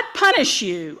God punish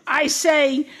you. I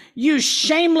say, you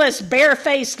shameless,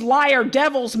 barefaced liar,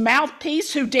 devil's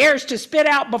mouthpiece who dares to spit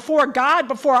out before God,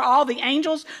 before all the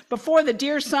angels, before the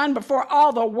dear Son, before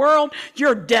all the world,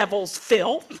 your devil's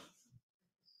filth.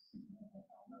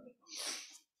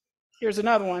 Here's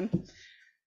another one.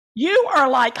 You are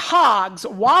like hogs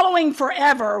wallowing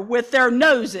forever with their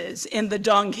noses in the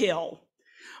dunghill.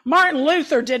 Martin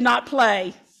Luther did not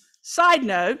play. Side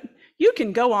note, you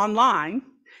can go online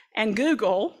and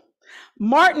Google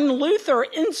Martin Luther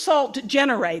insult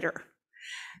generator.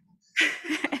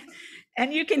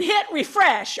 And you can hit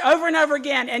refresh over and over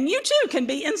again. And you too can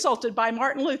be insulted by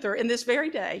Martin Luther in this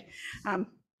very day.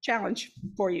 Challenge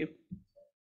for you.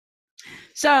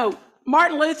 So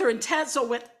Martin Luther and Tetzel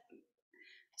went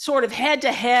sort of head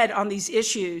to head on these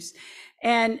issues.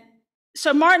 And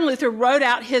so Martin Luther wrote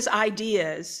out his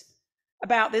ideas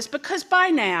about this because by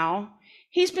now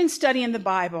he's been studying the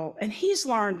Bible and he's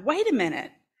learned, wait a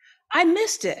minute, I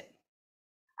missed it.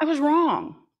 I was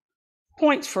wrong.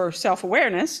 Points for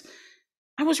self-awareness.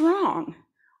 I was wrong.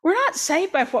 We're not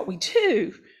saved by what we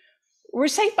do. We're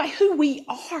saved by who we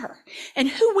are. And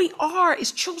who we are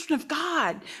is children of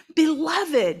God,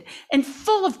 beloved and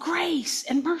full of grace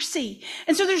and mercy.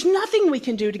 And so there's nothing we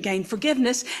can do to gain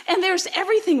forgiveness. And there's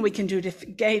everything we can do to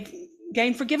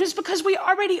gain forgiveness because we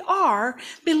already are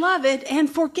beloved and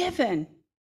forgiven.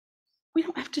 We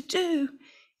don't have to do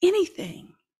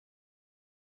anything.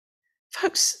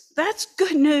 Folks, that's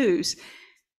good news.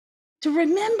 To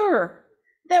remember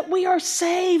that we are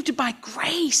saved by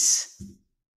grace.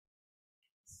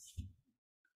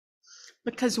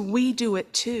 Because we do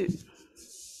it too.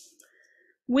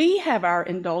 We have our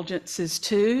indulgences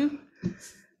too.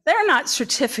 They're not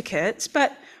certificates,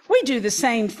 but we do the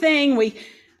same thing.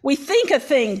 We think a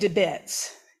thing to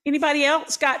bits. Anybody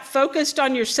else got focused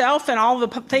on yourself and all the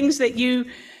things that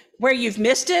where you've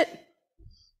missed it?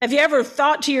 Have you ever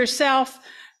thought to yourself,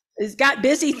 got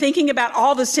busy thinking about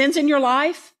all the sins in your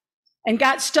life and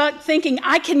got stuck thinking,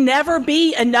 I can never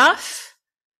be enough?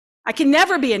 I can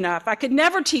never be enough. I could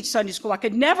never teach Sunday school. I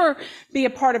could never be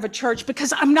a part of a church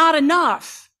because I'm not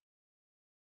enough.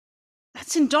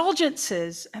 That's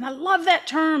indulgences. And I love that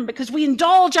term because we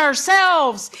indulge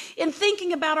ourselves in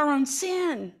thinking about our own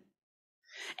sin.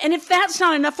 And if that's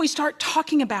not enough, we start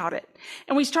talking about it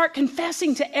and we start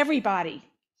confessing to everybody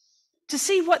to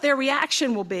see what their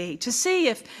reaction will be, to see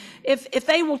if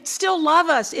they will still love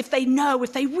us, if they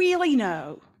really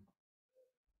know.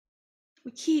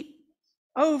 We keep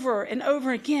over and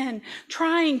over again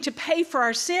trying to pay for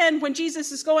our sin when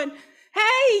Jesus is going,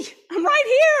 hey, I'm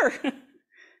right here.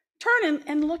 Turn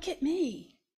and look at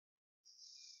me.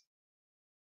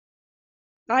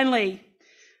 Finally,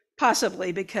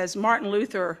 possibly because Martin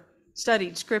Luther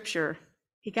studied scripture,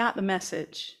 he got the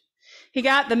message. He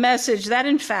got the message that,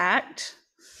 in fact,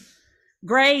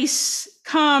 grace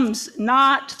comes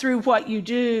not through what you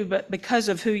do, but because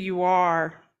of who you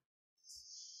are.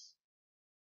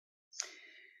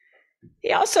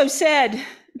 He also said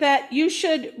that you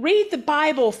should read the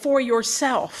Bible for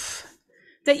yourself,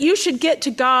 that you should get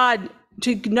to God,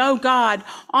 to know God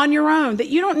on your own, that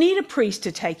you don't need a priest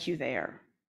to take you there.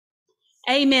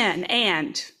 Amen.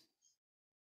 And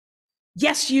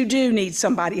yes, you do need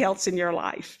somebody else in your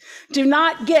life. Do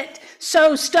not get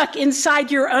so stuck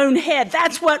inside your own head.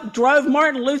 That's what drove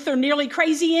Martin Luther nearly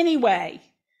crazy anyway.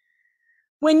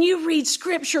 When you read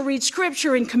scripture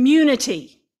in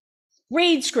community.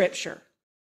 Read scripture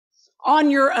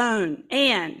on your own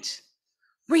and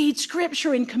read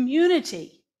scripture in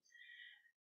community.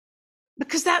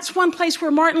 Because that's one place where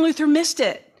Martin Luther missed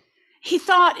it. He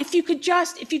thought if you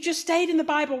just stayed in the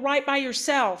Bible right by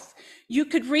yourself, you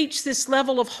could reach this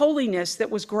level of holiness that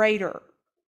was greater.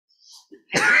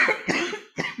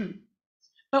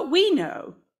 But we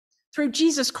know through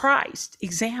Jesus Christ's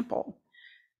example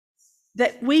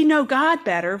that we know God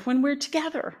better when we're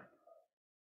together.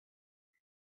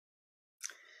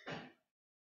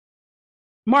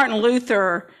 Martin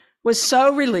Luther was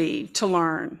so relieved to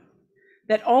learn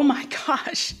that, oh my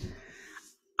gosh,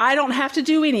 I don't have to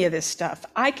do any of this stuff.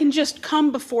 I can just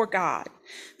come before God.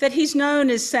 That he's known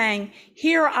as saying,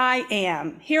 here I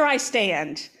am, here I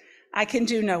stand, I can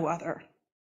do no other.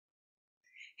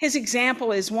 His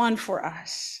example is one for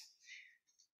us.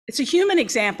 It's a human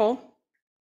example.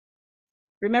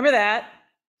 Remember that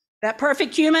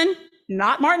perfect human,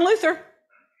 not Martin Luther.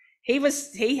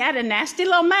 He had a nasty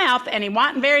little mouth and he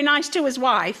wasn't very nice to his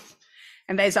wife.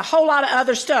 And there's a whole lot of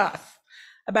other stuff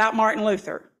about Martin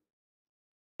Luther.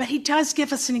 But he does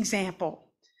give us an example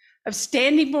of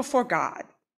standing before God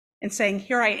and saying,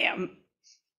 here I am,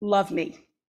 love me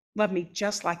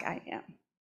just like I am.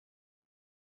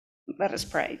 Let us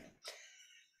pray.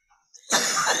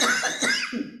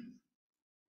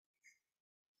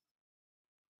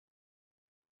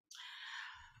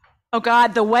 Oh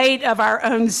God, the weight of our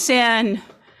own sin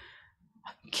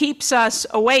keeps us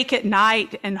awake at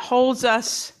night and holds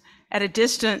us at a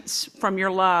distance from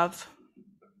your love.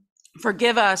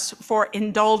 Forgive us for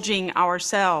indulging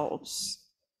ourselves.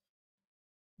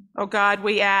 Oh God,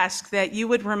 we ask that you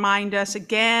would remind us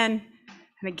again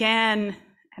and again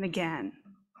and again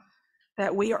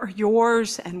that we are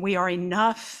yours and we are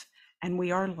enough and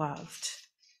we are loved.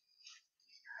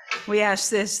 We ask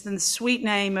this in the sweet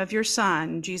name of your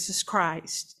Son, Jesus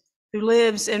Christ, who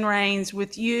lives and reigns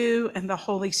with you and the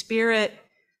Holy Spirit,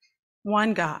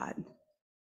 one God,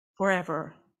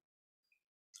 forever.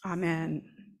 Amen.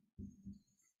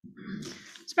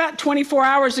 It's about 24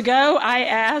 hours ago, I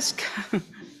asked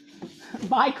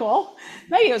Michael,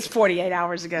 maybe it was 48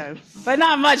 hours ago, but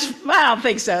not much. I don't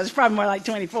think so. It's probably more like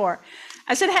 24.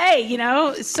 I said, hey,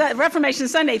 it's Reformation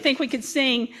Sunday. Think we could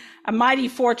sing "A Mighty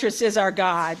Fortress is Our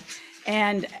God."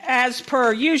 And as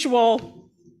per usual,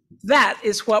 that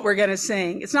is what we're going to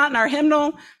sing. It's not in our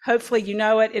hymnal. Hopefully you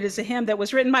know it. It is a hymn that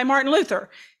was written by Martin Luther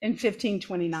in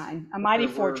 1529. A Mighty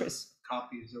Fortress.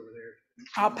 Copies over there.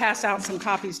 I'll pass out some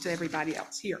copies to everybody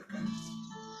else here.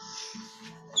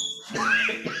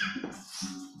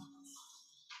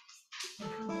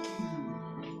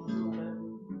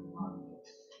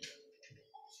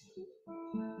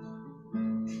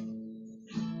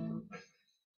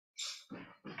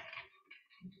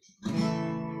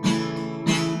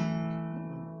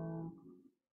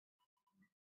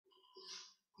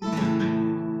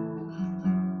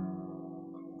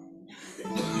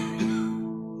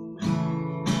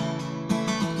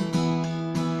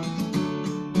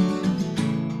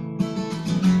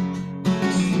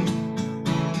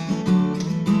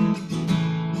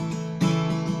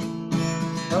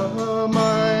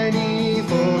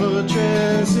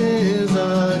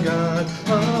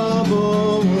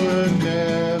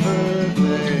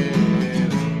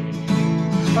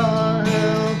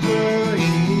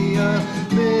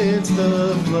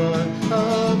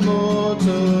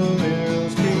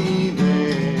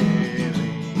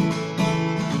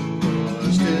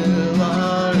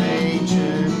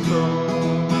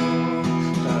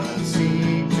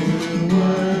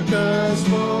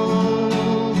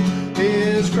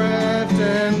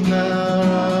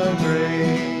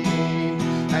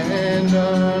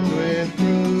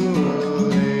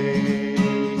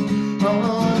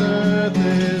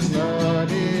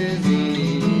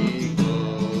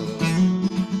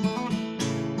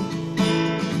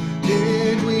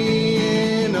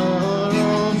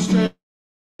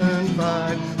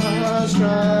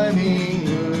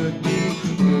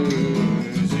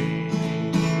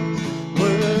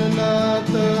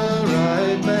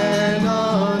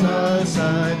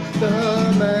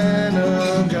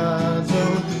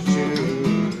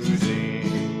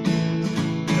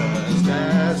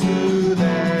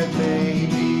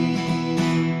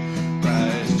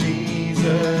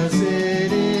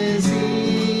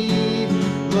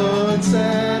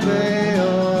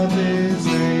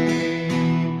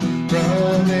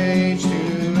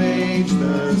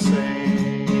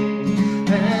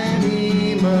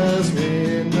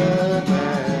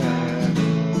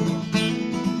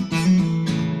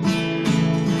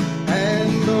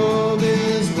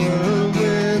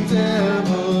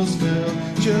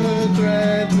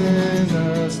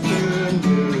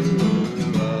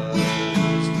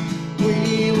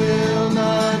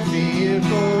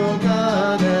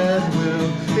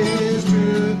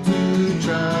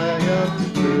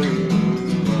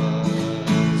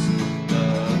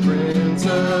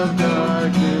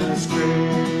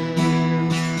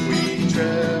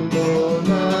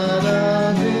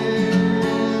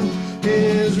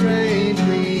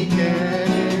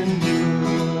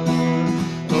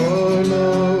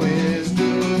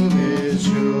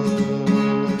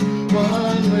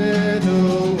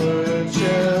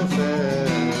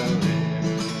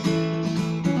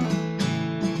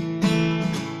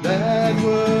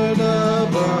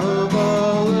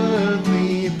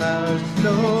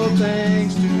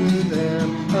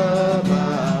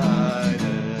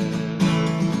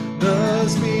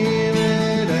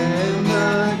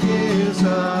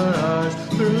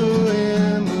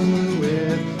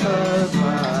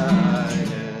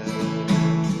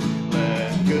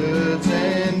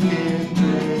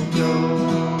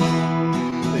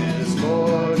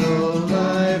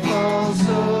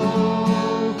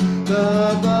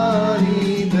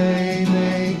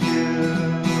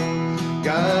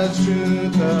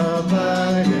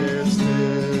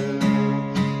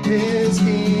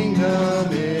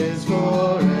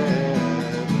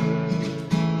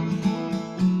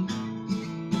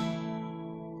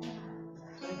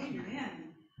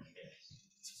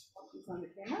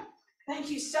 Thank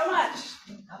you so much.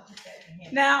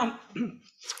 Now,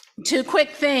 two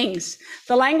quick things.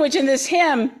 The language in this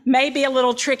hymn may be a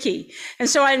little tricky, and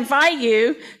so I invite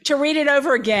you to read it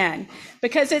over again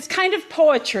because it's kind of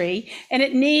poetry and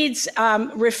it needs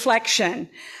reflection.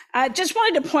 I just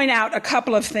wanted to point out a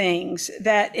couple of things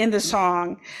that in the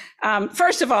song.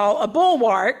 First of all, a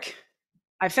bulwark,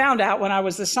 I found out when I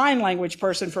was the sign language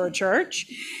person for a church,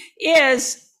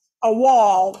 is a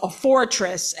wall, a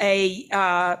fortress, a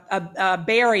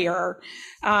barrier.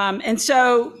 And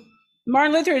so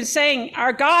Martin Luther is saying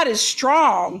our God is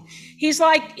strong. He's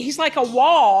like a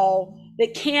wall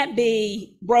that can't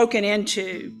be broken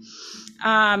into.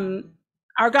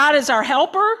 Our God is our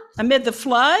helper amid the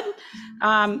flood.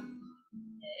 None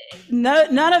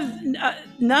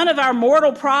of our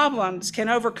mortal problems can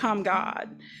overcome God.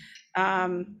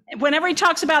 Whenever he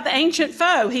talks about the ancient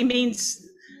foe, he means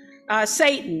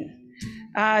Satan.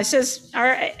 It says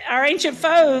our ancient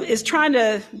foe is trying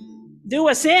to do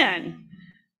us in,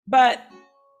 but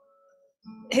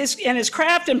his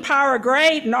craft and power are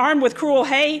great, and armed with cruel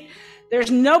hate.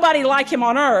 There's nobody like him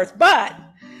on earth, but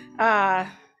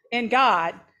in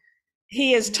God,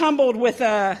 he is tumbled with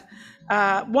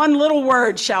one little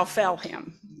word shall fell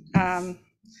him.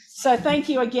 So thank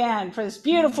you again for this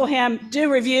beautiful hymn.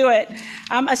 Do review it.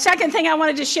 A second thing I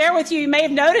wanted to share with you may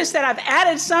have noticed that I've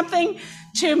added something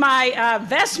to my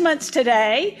vestments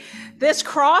today. This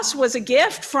cross was a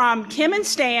gift from Kim and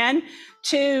Stan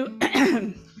to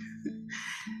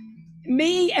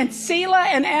me and Sela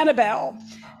and Annabelle,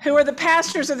 who are the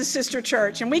pastors of the sister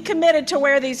church. And we committed to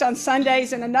wear these on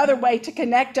Sundays and another way to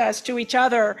connect us to each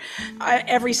other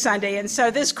every Sunday. And so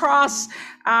this cross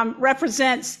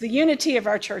represents the unity of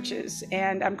our churches.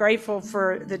 And I'm grateful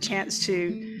for the chance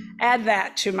to add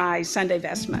that to my Sunday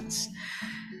vestments.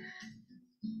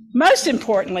 Most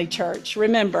importantly, church,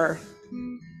 remember,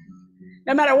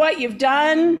 no matter what you've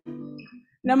done,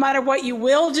 no matter what you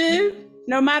will do,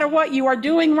 no matter what you are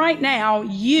doing right now,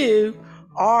 you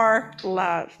are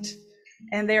loved.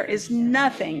 And there is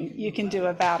nothing you can do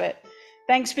about it.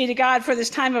 Thanks be to God for this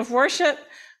time of worship.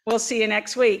 We'll see you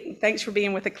next week. Thanks for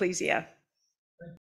being with Ecclesia.